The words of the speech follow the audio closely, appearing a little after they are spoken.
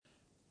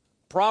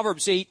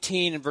Proverbs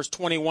 18 and verse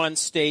 21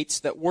 states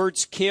that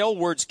words kill,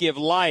 words give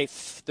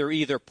life. They're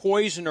either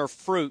poison or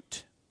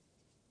fruit.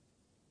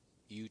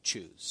 You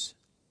choose.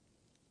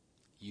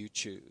 You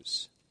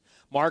choose.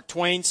 Mark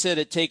Twain said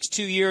it takes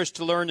 2 years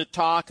to learn to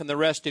talk and the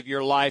rest of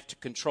your life to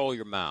control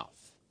your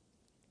mouth.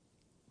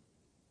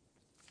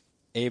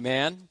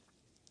 Amen.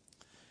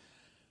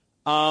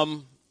 I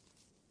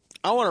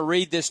want to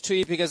read this to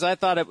you because I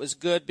thought it was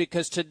good,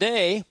 because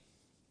today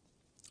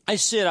I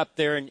sit up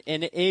there and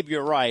Abe,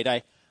 you're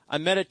right. I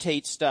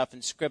meditate stuff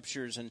in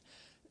scriptures,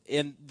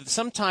 and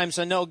sometimes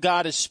I know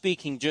God is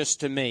speaking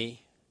just to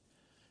me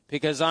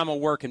because I'm a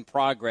work in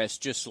progress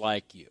just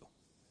like you.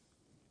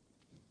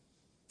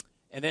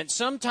 And then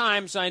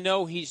sometimes I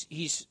know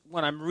he's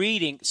when I'm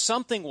reading,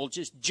 something will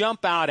just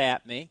jump out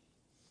at me,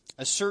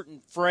 a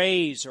certain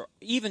phrase or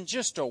even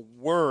just a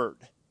word.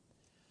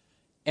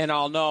 And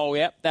I'll know,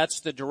 yep,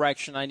 that's the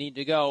direction I need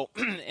to go.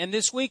 And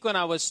this week when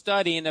I was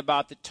studying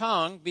about the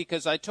tongue,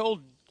 because I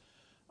told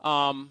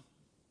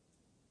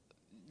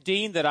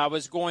Dean that I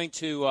was going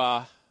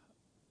to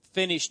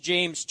finish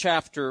James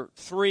chapter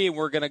 3, and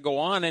we're going to go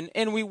on,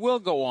 and we will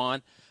go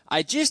on.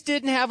 I just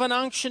didn't have an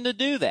unction to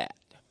do that.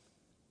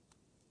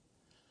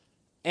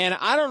 And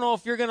I don't know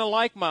if you're going to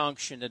like my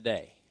unction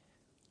today.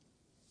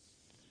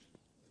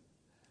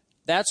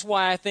 That's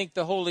why I think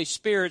the Holy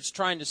Spirit's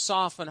trying to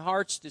soften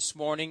hearts this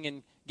morning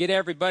and get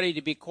everybody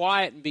to be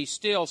quiet and be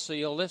still so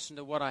you'll listen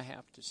to what I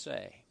have to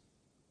say.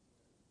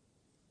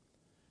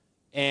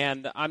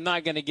 And I'm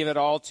not going to give it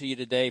all to you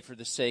today for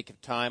the sake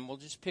of time. We'll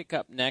just pick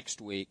up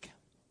next week.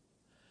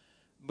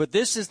 But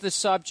this is the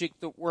subject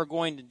that we're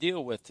going to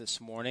deal with this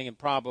morning and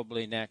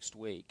probably next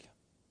week.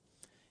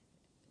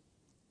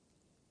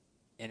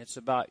 And it's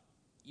about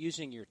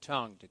using your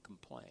tongue to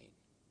complain.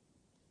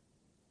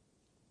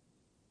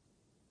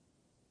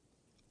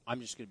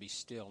 I'm just going to be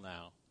still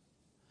now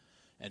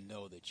and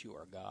know that you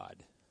are God.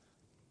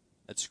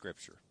 That's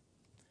Scripture.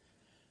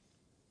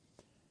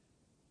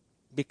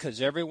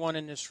 Because everyone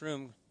in this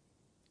room,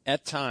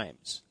 at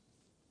times,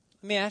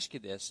 let me ask you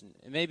this,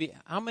 and maybe,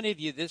 how many of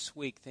you this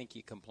week think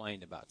you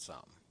complained about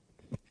something?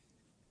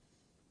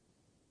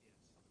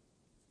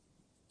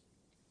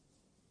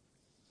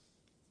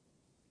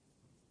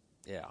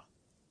 Yeah.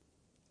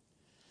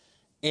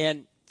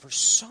 And for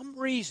some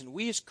reason,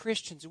 we as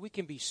Christians, we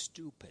can be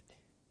stupid.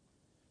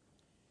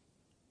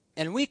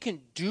 And we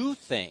can do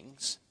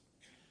things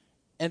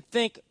and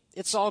think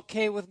it's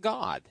okay with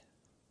God.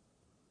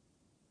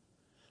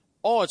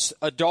 Oh, it's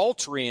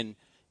adultery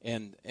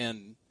and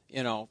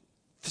you know,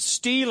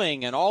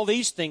 stealing and all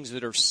these things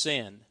that are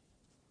sin.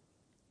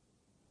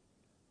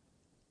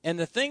 And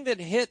the thing that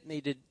hit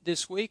me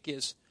this week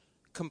is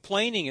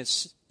complaining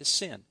is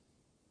sin.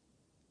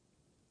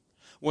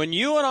 When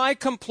you and I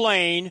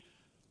complain,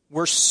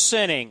 we're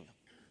sinning.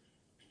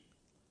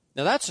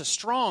 Now that's a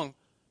strong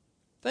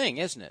thing,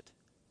 isn't it?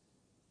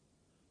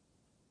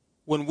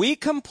 When we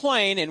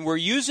complain and we're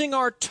using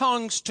our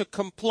tongues to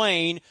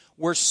complain,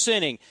 we're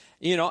sinning.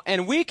 You know,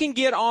 and we can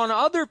get on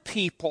other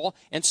people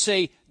and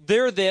say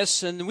they're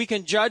this, and we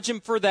can judge them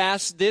for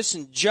this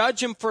and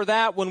judge them for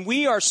that when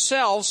we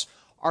ourselves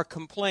are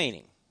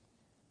complaining.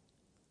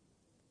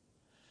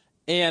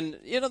 And,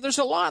 you know, there's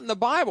a lot in the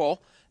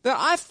Bible that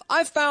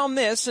I found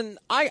this, and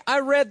I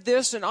read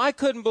this, and I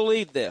couldn't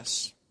believe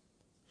this.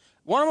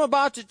 What I'm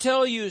about to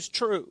tell you is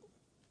true.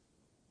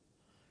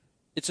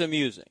 It's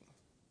amusing.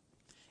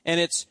 And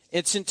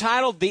it's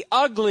entitled, "The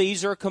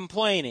Uglies Are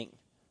Complaining."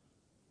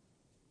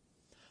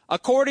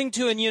 According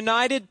to a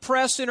United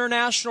Press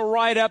International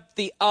write-up,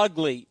 the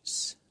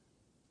Uglies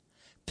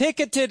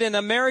picketed an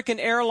American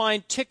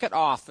airline ticket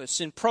office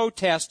in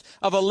protest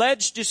of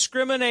alleged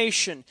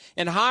discrimination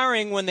in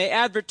hiring when they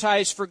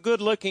advertised for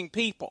good-looking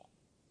people.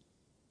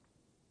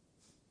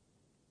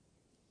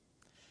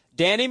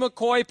 Danny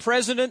McCoy,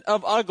 president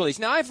of Uglies.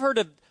 Now, I've heard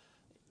of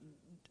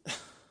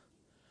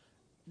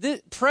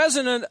the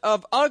president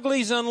of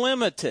Uglies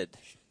Unlimited.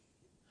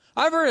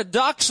 I've heard of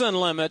Ducks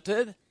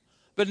Unlimited,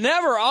 but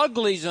never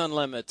Uglies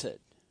Unlimited.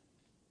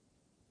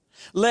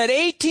 Led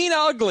 18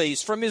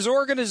 uglies from his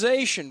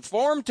organization,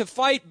 formed to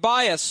fight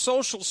bias,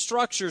 social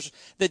structures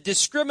that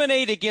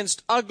discriminate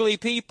against ugly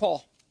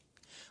people.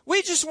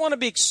 We just want to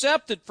be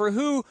accepted for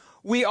who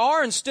we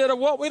are instead of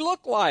what we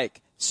look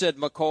like, said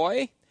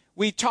McCoy.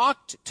 We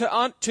talked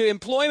to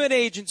employment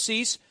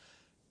agencies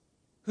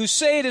who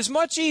say it is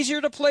much easier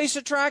to place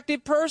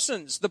attractive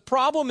persons. The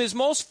problem is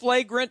most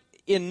flagrant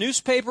in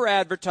newspaper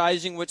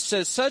advertising, which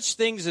says such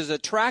things as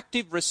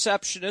attractive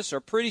receptionist or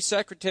pretty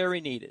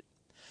secretary needed.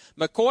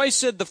 McCoy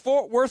said the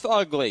Fort Worth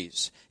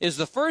Uglies is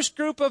the first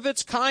group of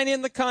its kind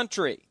in the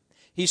country.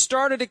 He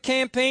started a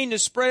campaign to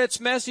spread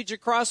its message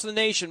across the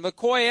nation.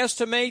 McCoy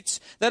estimates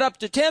that up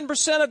to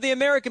 10% of the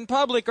American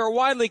public are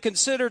widely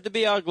considered to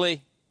be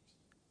ugly.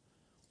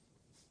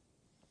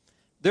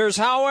 There's,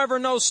 however,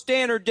 no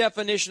standard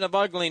definition of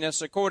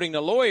ugliness, according to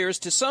lawyers.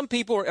 To some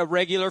people,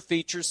 irregular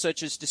features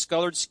such as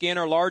discolored skin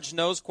or large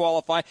nose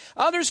qualify.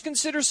 Others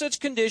consider such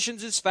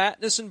conditions as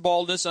fatness and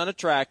baldness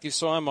unattractive,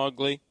 so I'm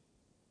ugly.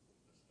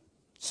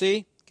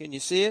 See? Can you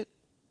see it?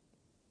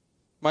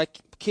 My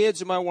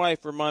kids and my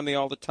wife remind me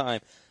all the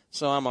time,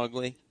 so I'm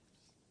ugly.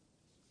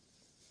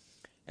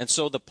 And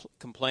so the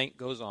complaint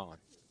goes on.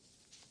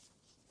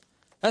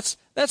 That's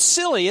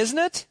silly, isn't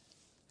it?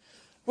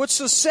 What's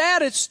so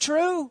sad, it's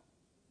true.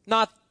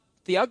 Not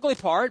the ugly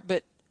part,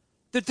 but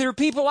that there are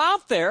people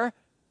out there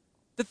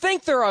that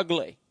think they're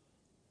ugly.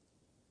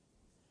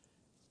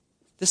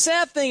 The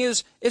sad thing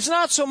is, it's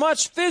not so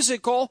much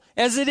physical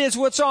as it is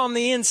what's on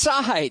the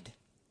inside.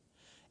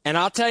 And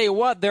I'll tell you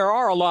what, there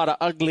are a lot of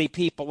ugly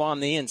people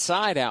on the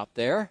inside out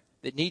there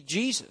that need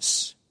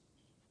Jesus.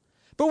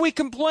 But we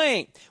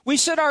complain. We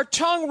said our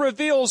tongue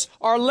reveals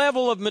our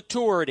level of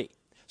maturity.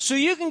 So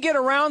you can get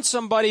around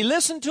somebody,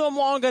 listen to them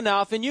long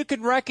enough, and you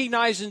can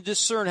recognize and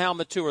discern how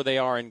mature they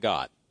are in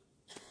God.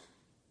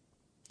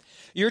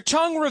 Your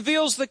tongue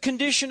reveals the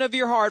condition of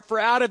your heart, for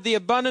out of the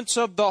abundance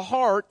of the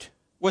heart,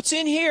 what's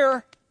in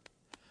here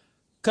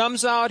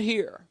comes out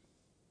here.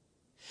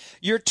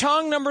 Your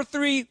tongue, number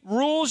 3,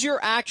 rules your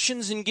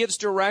actions and gives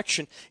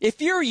direction.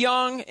 If you're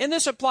young, and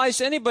this applies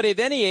to anybody of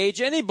any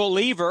age, any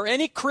believer,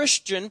 any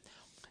Christian,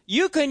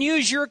 you can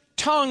use your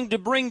tongue to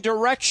bring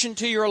direction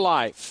to your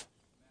life.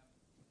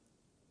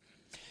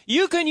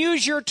 You can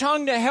use your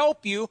tongue to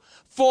help you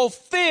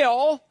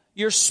fulfill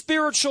your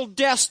spiritual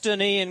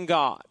destiny in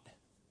God.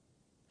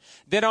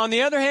 Then on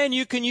the other hand,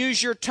 you can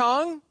use your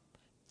tongue,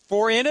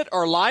 for in it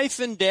are life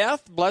and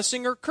death,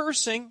 blessing or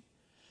cursing.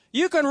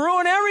 You can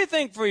ruin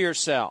everything for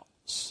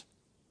yourselves.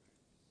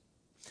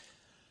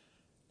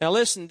 Now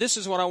listen, this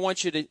is what I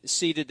want you to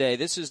see today.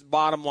 This is the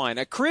bottom line.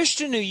 A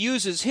Christian who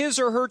uses his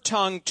or her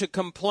tongue to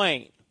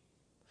complain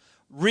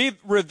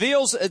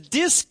reveals a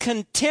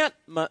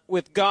discontentment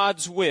with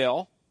God's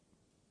will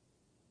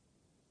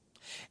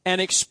and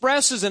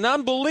expresses an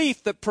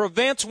unbelief that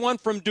prevents one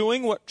from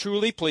doing what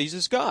truly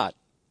pleases God.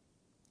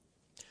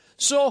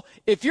 So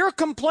if you're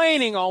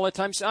complaining all the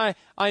time, say,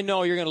 I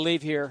know you're going to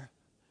leave here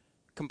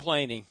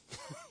complaining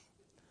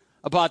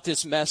about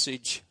this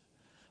message,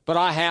 but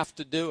I have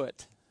to do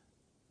it.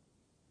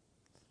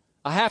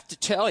 I have to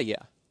tell you.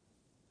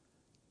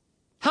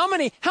 How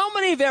many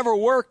have ever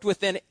worked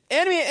within,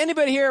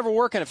 anybody here ever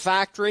work in a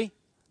factory?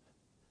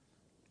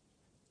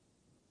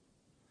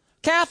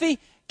 Kathy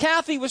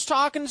was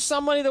talking to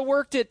somebody that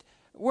worked at,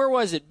 where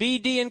was it?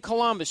 BD in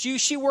Columbus.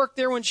 She worked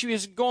there when she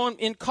was going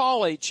in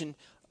college and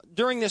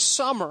during this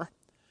summer.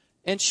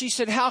 And she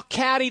said how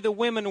catty the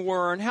women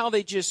were and how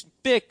they just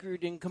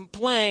bickered and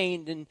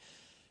complained. And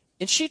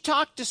she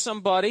talked to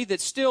somebody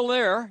that's still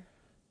there.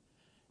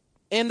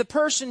 And the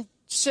person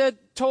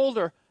told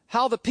her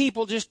how the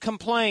people just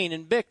complain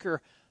and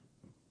bicker.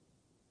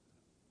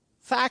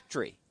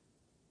 Factory.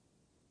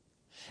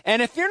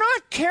 And if you're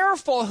not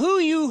careful, who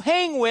you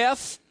hang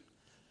with,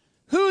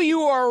 who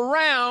you are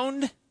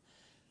around,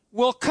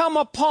 will come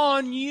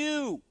upon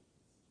you.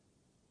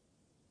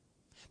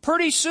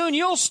 Pretty soon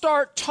you'll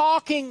start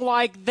talking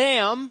like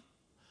them,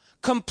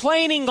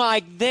 complaining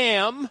like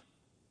them,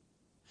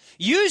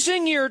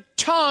 using your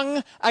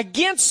tongue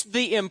against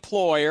the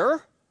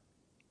employer.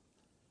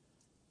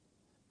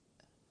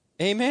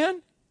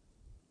 Amen?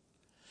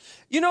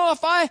 You know, if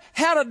I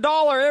had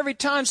 $1 every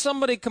time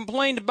somebody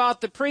complained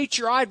about the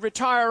preacher, I'd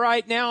retire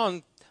right now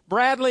and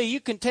Bradley, you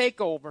can take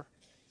over.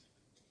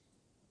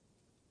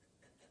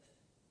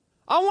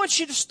 I want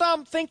you to stop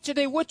and think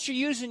today what you're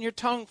using your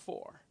tongue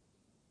for.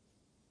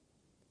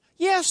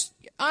 Yes,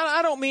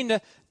 I don't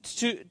mean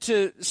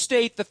to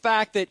state the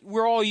fact that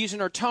we're all using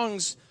our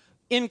tongues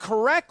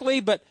incorrectly,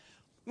 but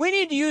we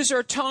need to use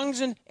our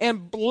tongues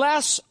and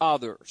bless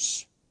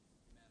others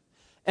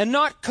and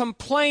not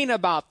complain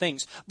about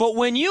things. But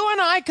when you and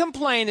I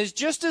complain, is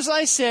just as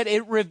I said,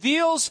 it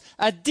reveals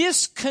a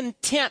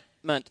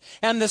discontentment.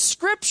 And the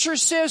Scripture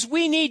says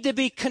we need to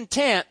be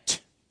content.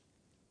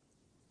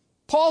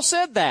 Paul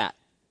said that.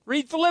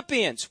 Read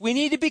Philippians. We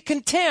need to be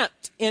content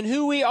in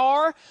who we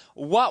are,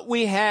 what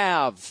we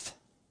have.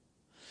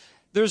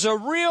 There's a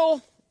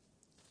real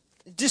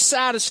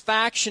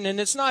dissatisfaction, and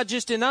it's not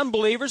just in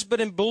unbelievers,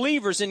 but in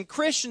believers, in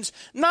Christians,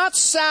 not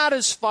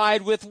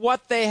satisfied with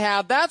what they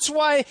have. That's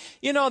why,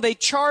 they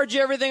charge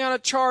everything on a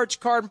charge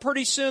card, and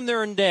pretty soon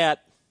they're in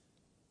debt.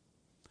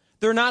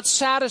 They're not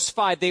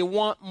satisfied. They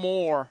want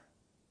more.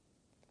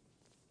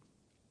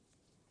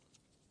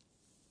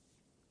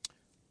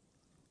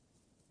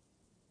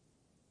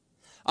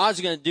 I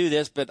was going to do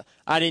this, but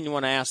I didn't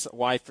want to ask the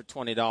wife for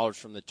 $20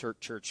 from the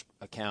church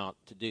account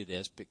to do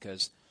this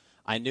because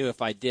I knew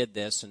if I did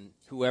this and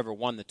whoever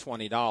won the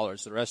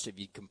 $20, the rest of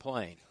you'd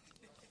complain.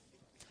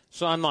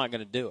 So I'm not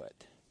going to do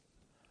it.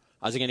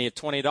 I was going to give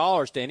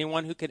 $20 to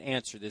anyone who could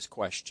answer this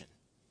question.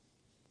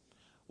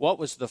 What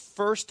was the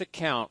first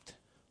account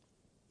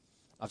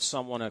of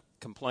someone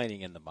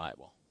complaining in the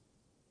Bible?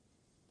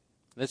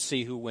 Let's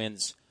see who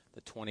wins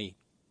the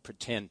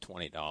pretend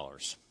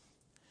 $20.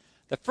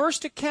 The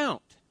first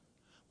account.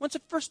 When's the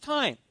first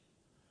time?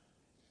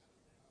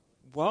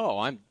 Whoa,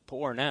 I'm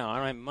poor now. I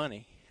don't have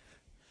money.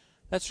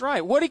 That's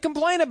right. What did he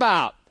complain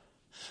about?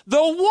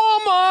 The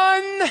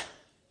woman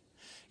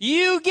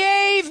you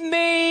gave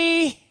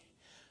me.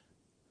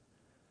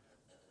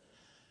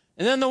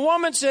 And then the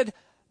woman said,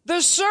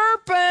 The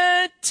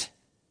serpent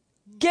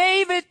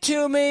gave it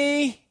to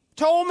me,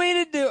 told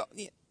me to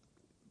do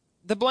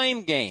the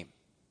blame game,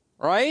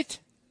 right?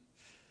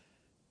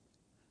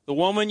 The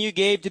woman you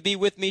gave to be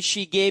with me,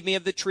 she gave me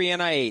of the tree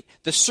and I ate.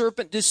 The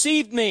serpent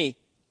deceived me,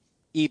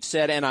 Eve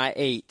said, and I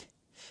ate.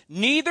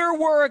 Neither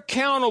were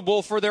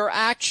accountable for their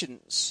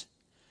actions.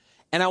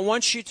 And I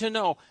want you to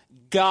know,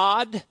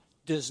 God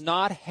does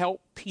not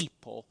help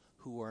people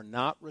who are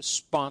not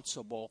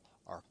responsible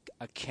or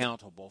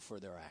accountable for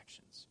their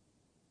actions.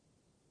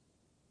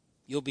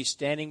 You'll be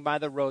standing by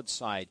the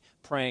roadside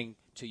praying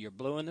till you're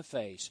blue in the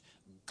face.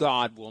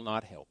 God will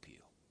not help you.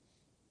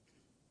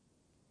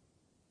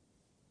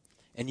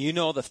 And you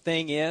know the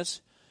thing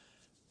is,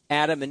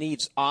 Adam and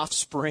Eve's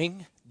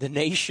offspring, the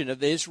nation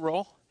of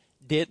Israel,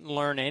 didn't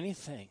learn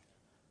anything.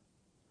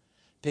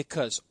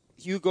 Because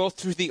you go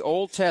through the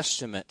Old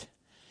Testament,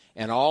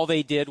 and all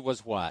they did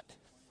was what?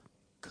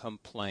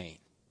 Complain.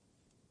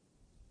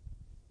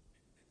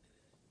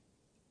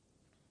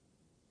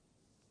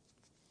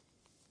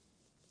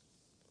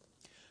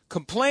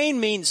 Complain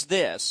means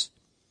this: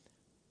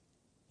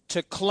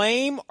 to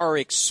claim or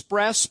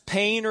express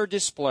pain or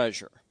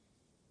displeasure.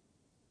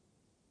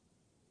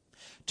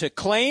 To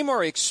claim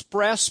or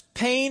express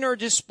pain or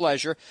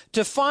displeasure,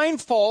 to find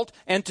fault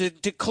and to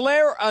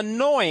declare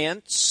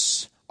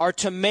annoyance or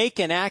to make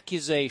an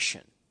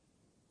accusation.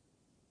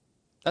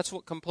 That's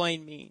what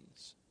complain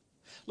means.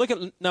 Look at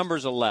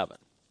Numbers 11.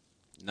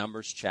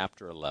 Numbers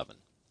chapter 11.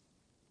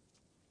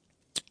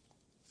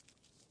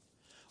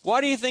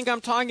 Why do you think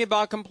I'm talking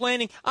about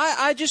complaining?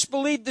 I just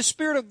believe the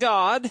Spirit of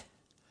God.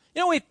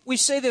 You know, we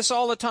say this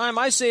all the time.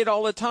 I say it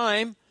all the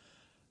time.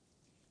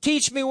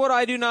 Teach me what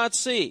I do not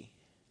see.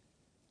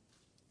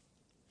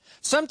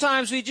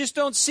 Sometimes we just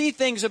don't see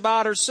things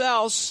about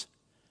ourselves,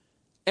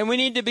 and we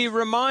need to be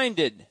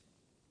reminded.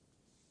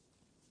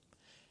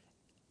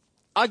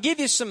 I'll give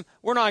you some,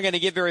 we're not going to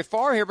get very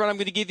far here, but I'm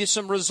going to give you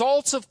some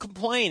results of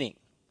complaining.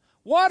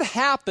 What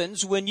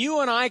happens when you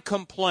and I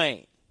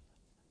complain?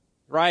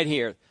 Right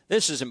here.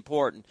 This is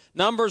important.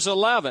 Numbers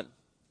 11.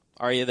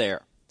 Are you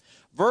there?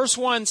 Verse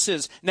 1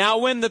 says, now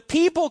when the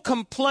people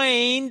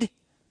complained,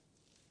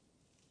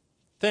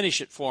 finish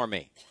it for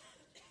me.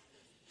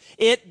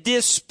 It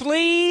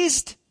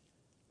displeased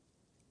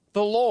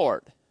the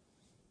Lord.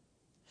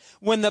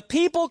 When the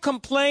people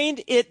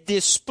complained, it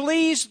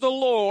displeased the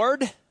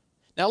Lord.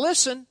 Now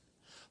listen,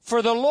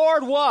 for the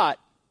Lord what?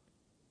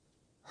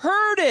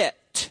 Heard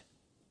it.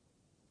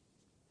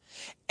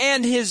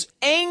 And his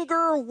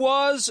anger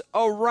was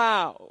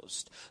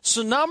aroused.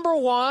 So number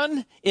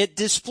one, it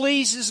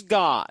displeases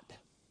God.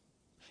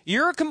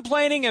 Your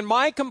complaining and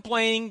my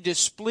complaining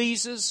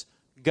displeases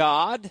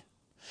God.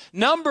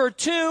 Number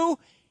two,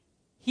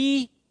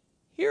 he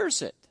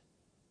hears it.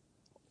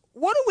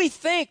 What do we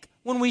think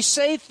when we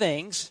say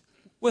things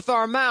with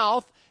our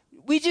mouth?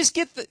 We just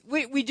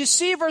we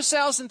deceive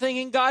ourselves in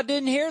thinking God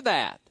didn't hear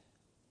that.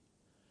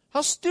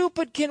 How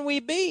stupid can we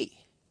be?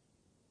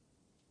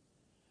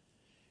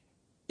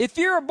 If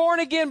you're a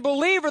born-again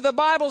believer, the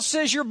Bible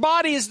says your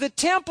body is the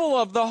temple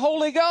of the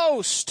Holy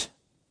Ghost.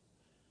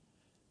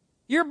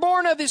 You're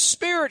born of His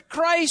Spirit.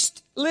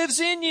 Christ lives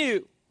in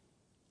you.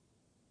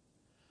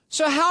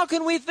 So how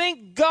can we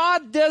think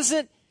God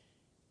doesn't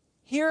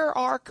hear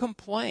our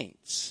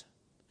complaints?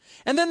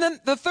 And then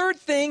the third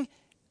thing,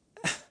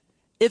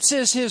 it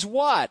says his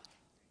what?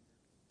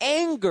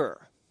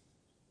 Anger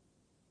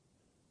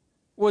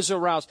was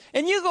aroused.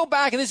 And you go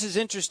back, and this is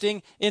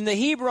interesting, in the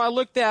Hebrew, I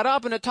looked that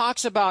up, and it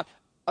talks about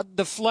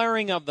the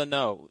flaring of the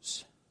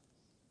nose.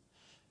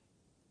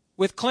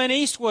 With Clint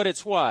Eastwood,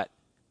 it's what?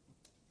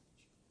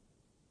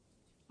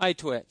 Eye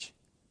twitch.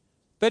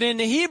 But in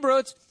the Hebrew,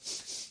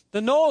 it's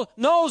the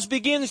nose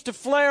begins to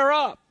flare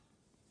up.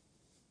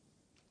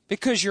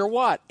 Because you're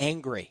what?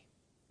 Angry.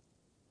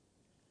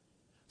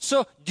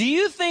 So, do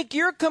you think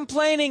your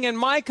complaining and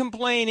my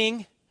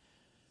complaining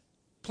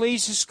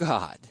pleases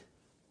God?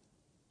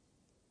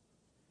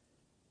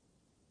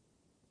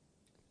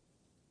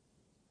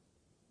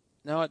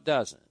 No, it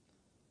doesn't.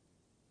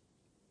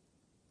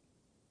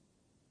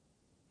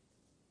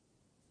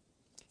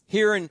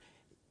 Here in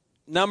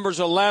Numbers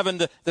 11,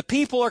 the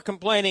people are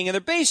complaining, and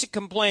their basic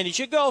complaint is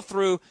you go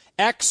through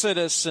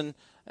Exodus and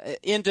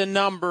into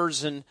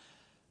Numbers, and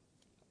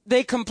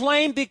they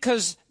complain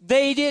because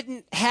they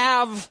didn't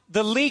have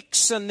the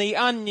leeks and the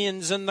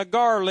onions and the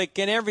garlic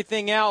and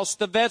everything else,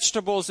 the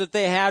vegetables that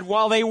they had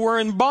while they were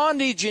in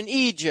bondage in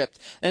Egypt.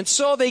 And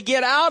so they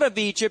get out of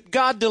Egypt.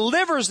 God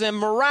delivers them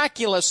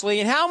miraculously.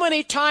 And how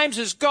many times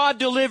has God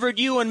delivered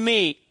you and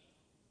me?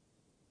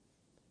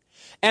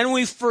 And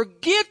we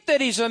forget that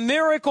He's a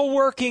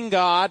miracle-working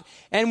God,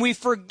 and we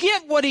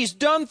forget what He's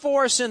done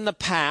for us in the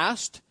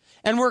past,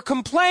 and we're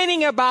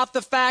complaining about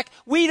the fact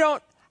we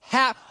don't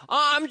have,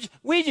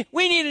 we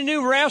need a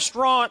new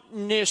restaurant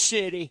in this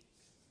city.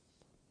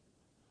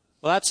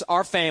 Well, that's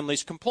our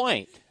family's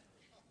complaint.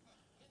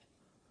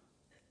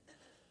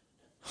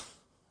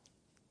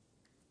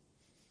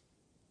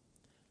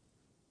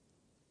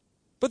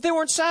 But they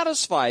weren't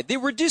satisfied. They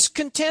were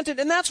discontented.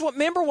 And that's what,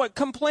 remember what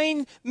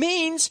complain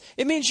means?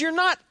 It means you're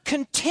not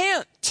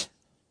content.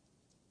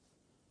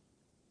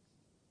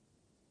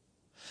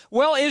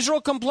 Well,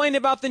 Israel complained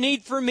about the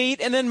need for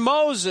meat, and then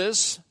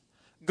Moses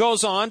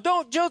goes on.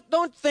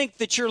 Don't think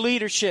that your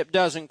leadership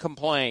doesn't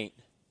complain.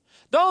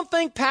 Don't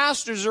think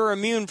pastors are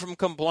immune from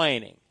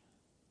complaining.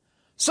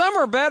 Some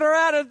are better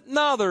at it than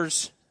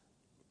others.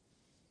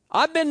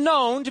 I've been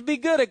known to be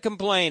good at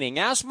complaining.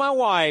 Ask my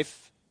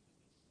wife.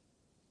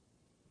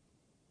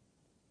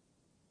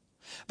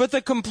 But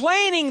the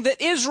complaining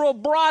that Israel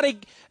brought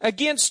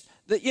against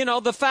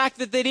the fact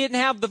that they didn't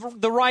have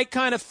the right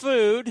kind of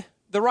food,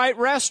 the right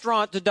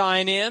restaurant to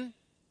dine in,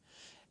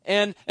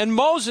 and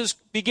Moses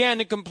began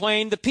to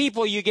complain, the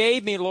people you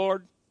gave me,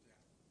 Lord,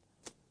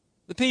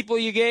 the people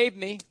you gave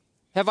me.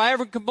 Have I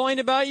ever complained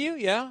about you?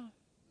 Yeah.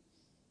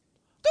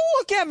 Don't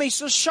look at me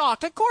so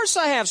shocked. Of course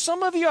I have.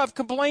 Some of you have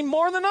complained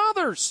more than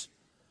others.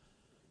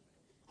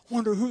 I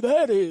wonder who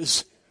that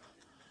is.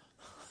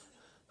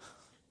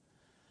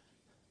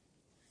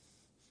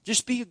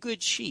 Just be a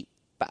good sheep.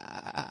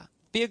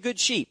 Be a good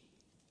sheep.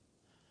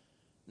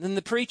 Then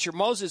the preacher,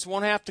 Moses,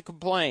 won't have to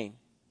complain.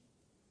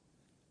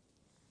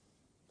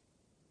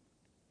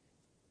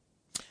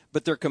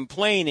 But they're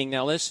complaining.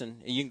 Now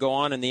listen, you can go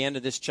on in the end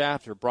of this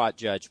chapter, brought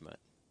judgment.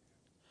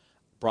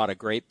 Brought a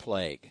great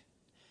plague.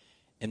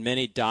 And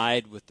many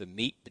died with the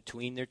meat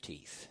between their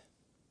teeth.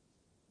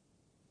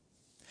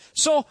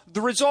 So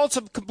the results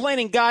of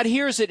complaining, God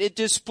hears it, it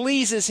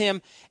displeases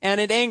him,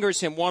 and it angers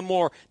him. One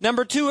more.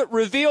 Number 2, it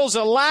reveals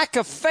a lack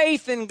of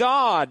faith in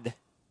God.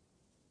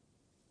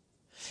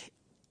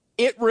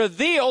 It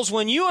reveals,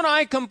 when you and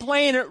I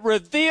complain, it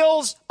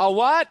reveals a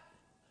what?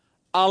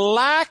 A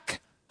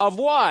lack of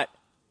what?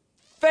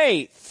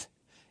 Faith.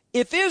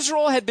 If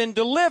Israel had been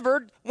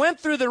delivered, went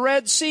through the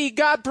Red Sea,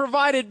 God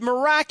provided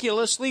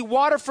miraculously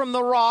water from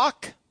the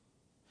rock.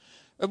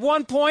 At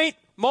one point,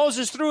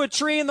 Moses threw a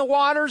tree in the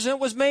waters and it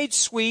was made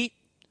sweet.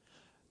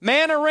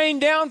 Manna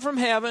rained down from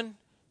heaven.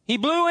 He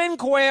blew in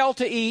quail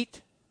to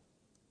eat.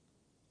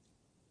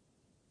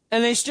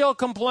 And they still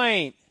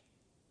complain.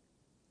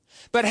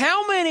 But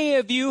how many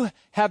of you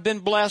have been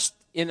blessed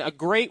in a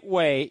great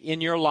way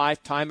in your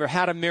lifetime or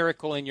had a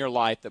miracle in your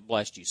life that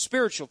blessed you?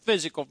 Spiritual,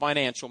 physical,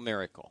 financial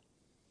miracle.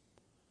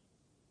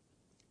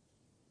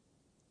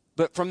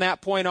 But from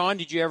that point on,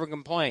 did you ever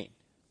complain?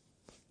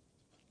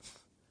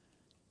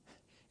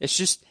 It's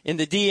just in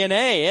the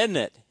DNA, isn't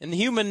it? In the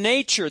human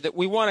nature that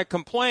we want to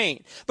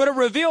complain. But it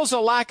reveals a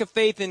lack of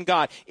faith in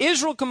God.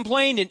 Israel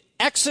complained in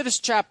Exodus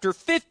chapter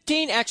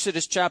 15,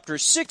 Exodus chapter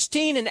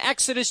 16, and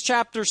Exodus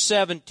chapter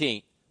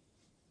 17.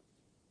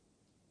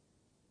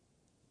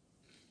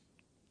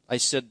 I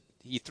said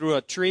he threw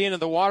a tree into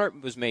the water.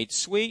 It was made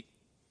sweet.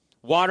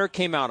 Water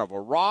came out of a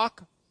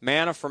rock,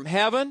 manna from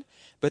heaven.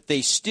 But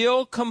they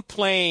still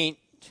complained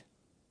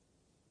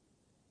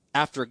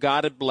after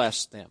God had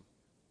blessed them.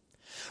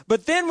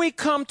 But then we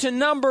come to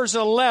Numbers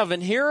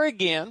 11 here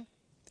again,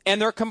 and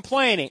they're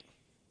complaining.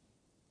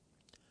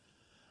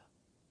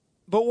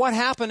 But what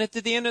happened at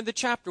the end of the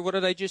chapter? What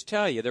did I just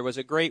tell you? There was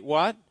a great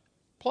what?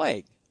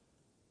 Plague.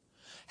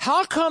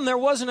 How come there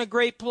wasn't a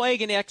great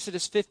plague in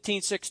Exodus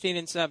 15, 16,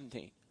 and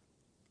 17?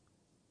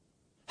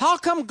 How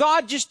come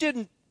God just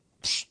didn't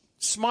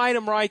smite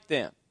them right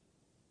then?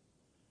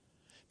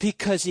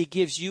 Because he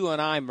gives you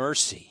and I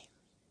mercy.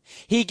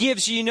 He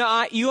gives you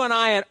and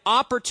I an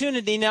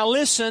opportunity, now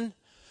listen,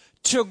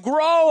 to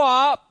grow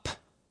up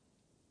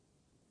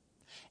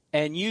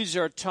and use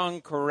our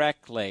tongue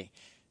correctly.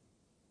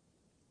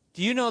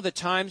 Do you know the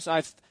times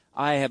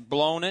I have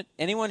blown it?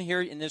 Anyone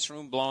here in this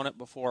room blown it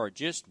before, or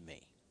just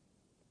me?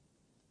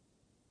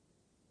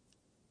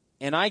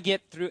 And I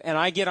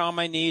get on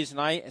my knees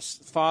and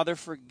Father,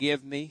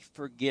 forgive me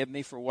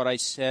for what I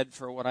said,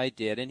 for what I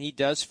did. And he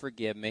does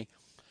forgive me.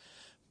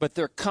 But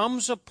there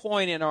comes a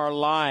point in our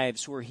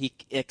lives where he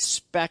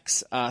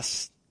expects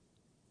us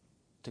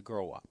to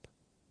grow up.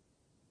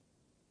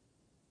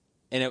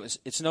 And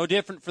it's no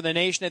different for the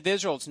nation of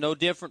Israel. It's no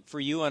different for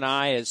you and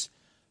I as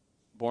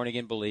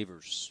born-again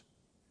believers.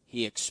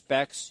 He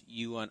expects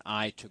you and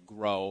I to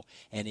grow,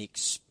 and he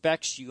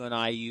expects you and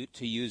I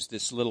to use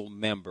this little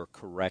member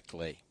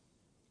correctly.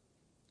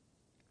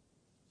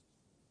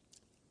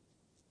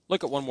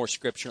 Look at one more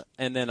scripture,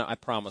 and then I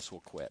promise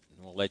we'll quit,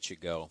 and we'll let you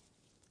go.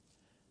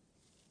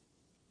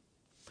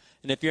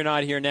 And if you're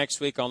not here next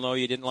week, I'll know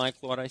you didn't like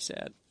what I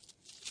said.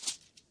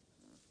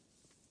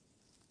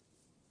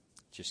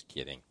 Just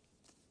kidding.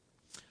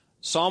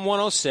 Psalm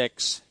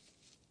 106.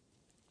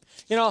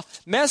 You know,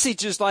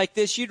 messages like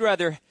this, you'd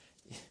rather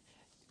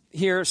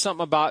hear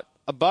something about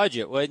a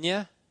budget, wouldn't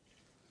you?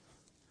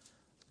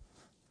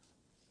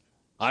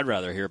 I'd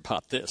rather hear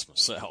about this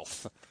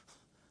myself.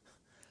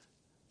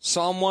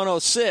 Psalm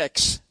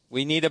 106.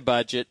 We need a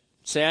budget.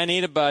 Say, I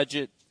need a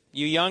budget.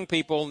 You young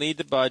people need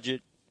the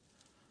budget.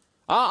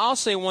 I'll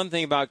say one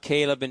thing about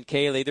Caleb and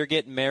Kaylee. They're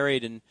getting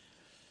married, and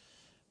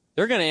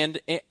they're going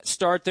to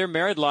start their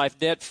married life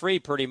debt-free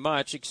pretty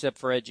much, except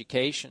for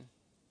education.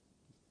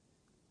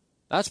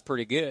 That's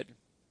pretty good.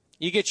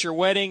 You get your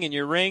wedding and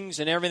your rings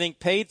and everything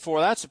paid for.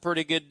 That's a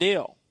pretty good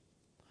deal.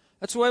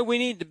 That's the way we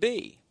need to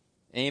be.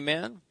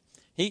 Amen.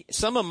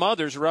 Some of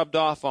mothers rubbed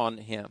off on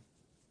him.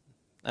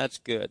 That's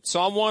good.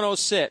 Psalm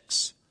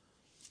 106,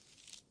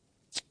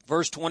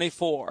 verse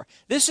 24.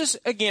 This is,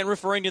 again,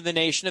 referring to the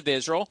nation of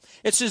Israel.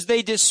 It says,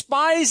 they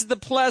despised the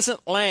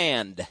pleasant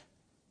land.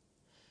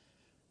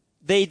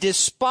 They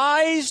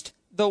despised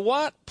the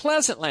what?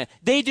 Pleasant land.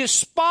 They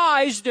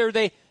despised, or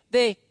they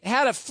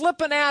had a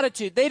flippant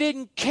attitude. They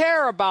didn't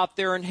care about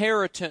their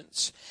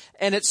inheritance.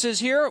 And it says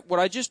here, what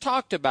I just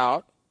talked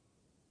about,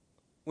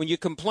 when you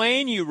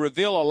complain, you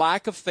reveal a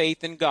lack of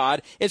faith in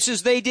God. It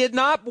says they did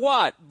not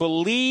what?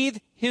 Believe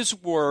his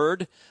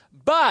word,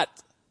 but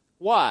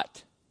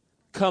what?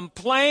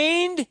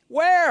 Complained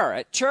where?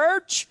 At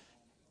church?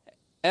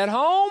 At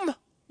home?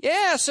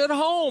 Yes, at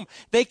home.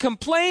 They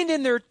complained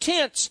in their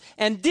tents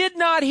and did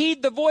not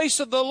heed the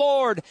voice of the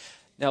Lord.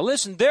 Now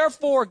listen,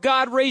 therefore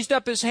God raised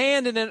up his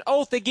hand in an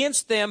oath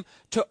against them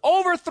to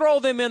overthrow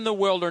them in the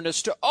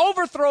wilderness, to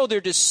overthrow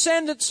their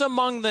descendants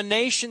among the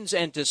nations,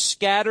 and to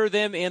scatter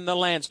them in the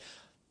lands.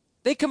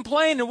 They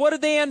complained, and what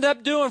did they end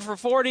up doing for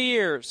 40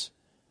 years?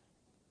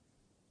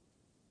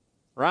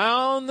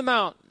 Round the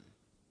mountain,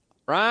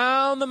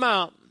 round the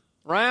mountain,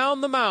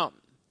 round the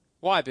mountain.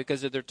 Why?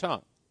 Because of their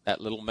tongue,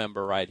 that little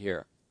member right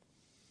here.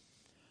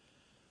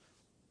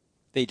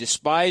 They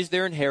despised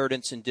their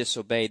inheritance and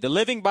disobeyed. The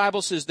Living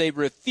Bible says they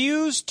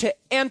refused to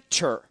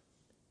enter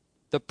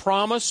the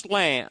promised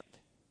land,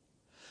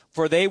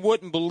 for they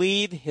wouldn't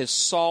believe his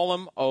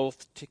solemn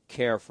oath to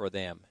care for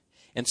them.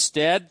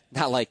 Instead,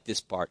 not like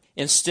this part,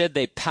 instead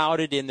they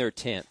pouted in their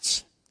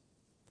tents.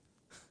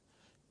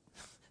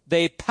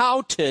 They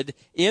pouted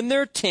in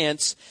their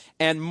tents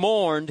and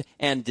mourned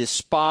and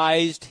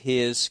despised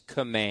his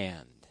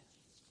command.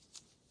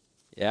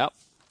 Yep.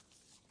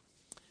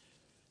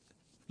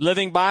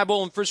 Living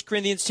Bible in 1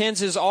 Corinthians 10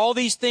 says all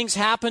these things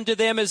happened to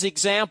them as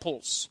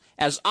examples,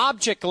 as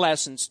object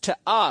lessons to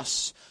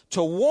us,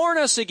 to warn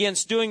us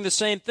against doing the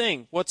same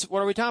thing. What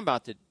are we talking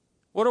about?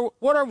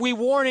 What are we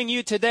warning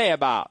you today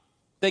about?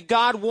 That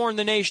God warned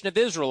the nation of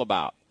Israel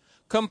about?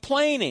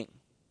 Complaining.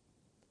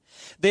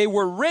 They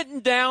were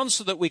written down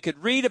so that we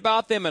could read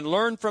about them and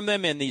learn from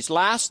them in these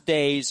last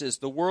days as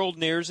the world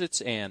nears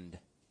its end.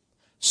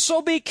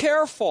 So be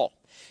careful.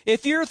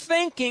 If you're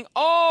thinking,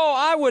 oh,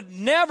 I would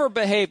never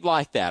behave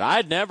like that,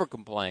 I'd never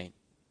complain,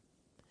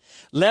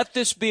 let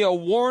this be a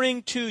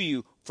warning to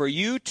you, for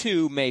you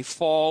too may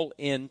fall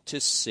into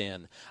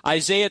sin.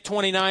 Isaiah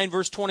 29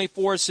 verse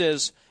 24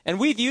 says, and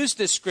we've used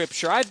this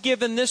scripture. I've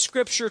given this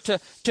scripture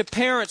to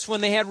parents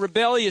when they had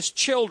rebellious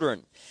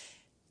children.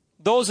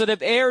 Those that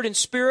have erred in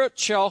spirit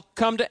shall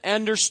come to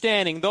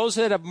understanding. Those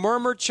that have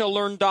murmured shall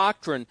learn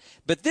doctrine.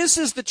 But this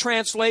is the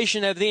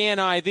translation of the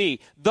NIV.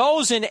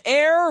 Those in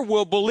error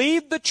will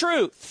believe the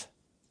truth.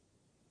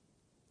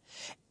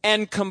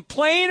 And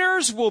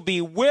complainers will be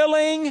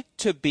willing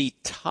to be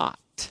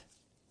taught.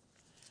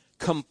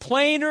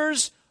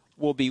 Complainers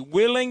will be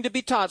willing to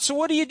be taught. So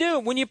what do you do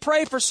when you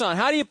pray for someone?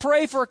 How do you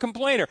pray for a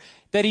complainer?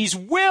 That he's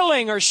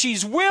willing or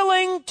she's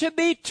willing to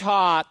be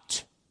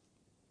taught.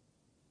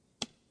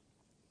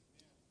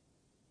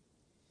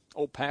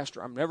 Oh,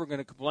 Pastor, I'm never going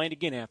to complain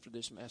again after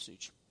this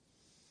message.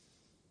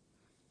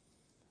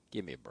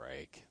 Give me a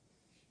break.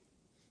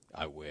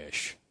 I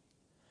wish.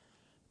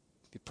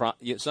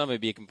 Some of you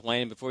be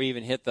complaining before you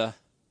even hit the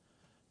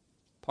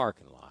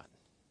parking lot.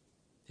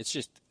 It's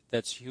just,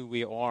 that's who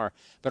we are.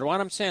 But what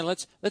I'm saying,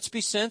 let's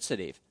be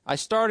sensitive. I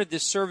started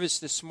this service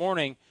this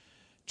morning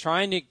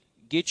trying to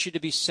get you to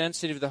be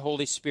sensitive to the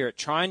Holy Spirit,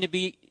 trying to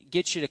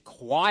get you to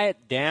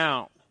quiet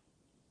down.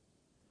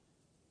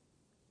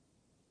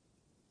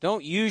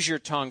 Don't use your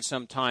tongue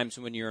sometimes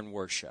when you're in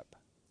worship.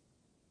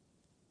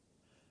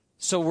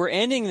 So we're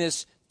ending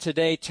this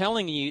today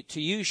telling you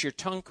to use your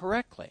tongue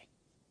correctly.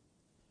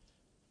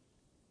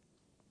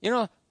 You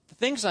know, the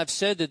things I've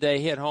said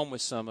today hit home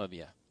with some of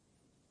you.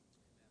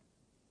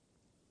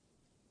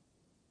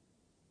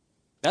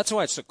 That's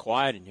why it's so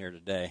quiet in here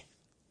today.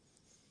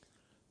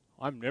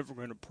 I'm never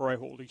going to pray,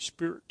 Holy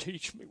Spirit,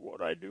 teach me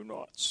what I do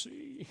not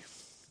see.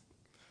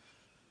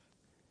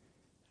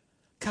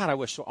 God, I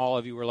wish all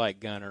of you were like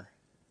Gunner.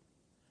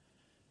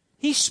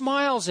 He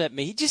smiles at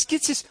me. He just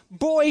gets this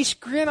boyish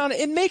grin on it.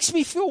 It makes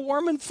me feel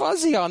warm and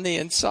fuzzy on the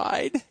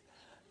inside.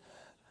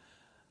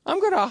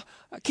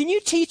 Can you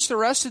teach the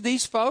rest of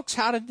these folks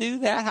how to do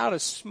that, how to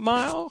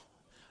smile?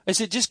 Is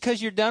it just because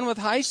you're done with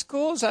high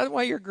school? Is that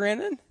why you're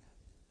grinning?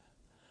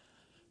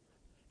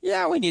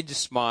 Yeah, we need to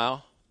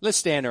smile. Let's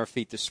stand on our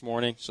feet this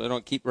morning so I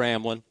don't keep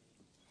rambling.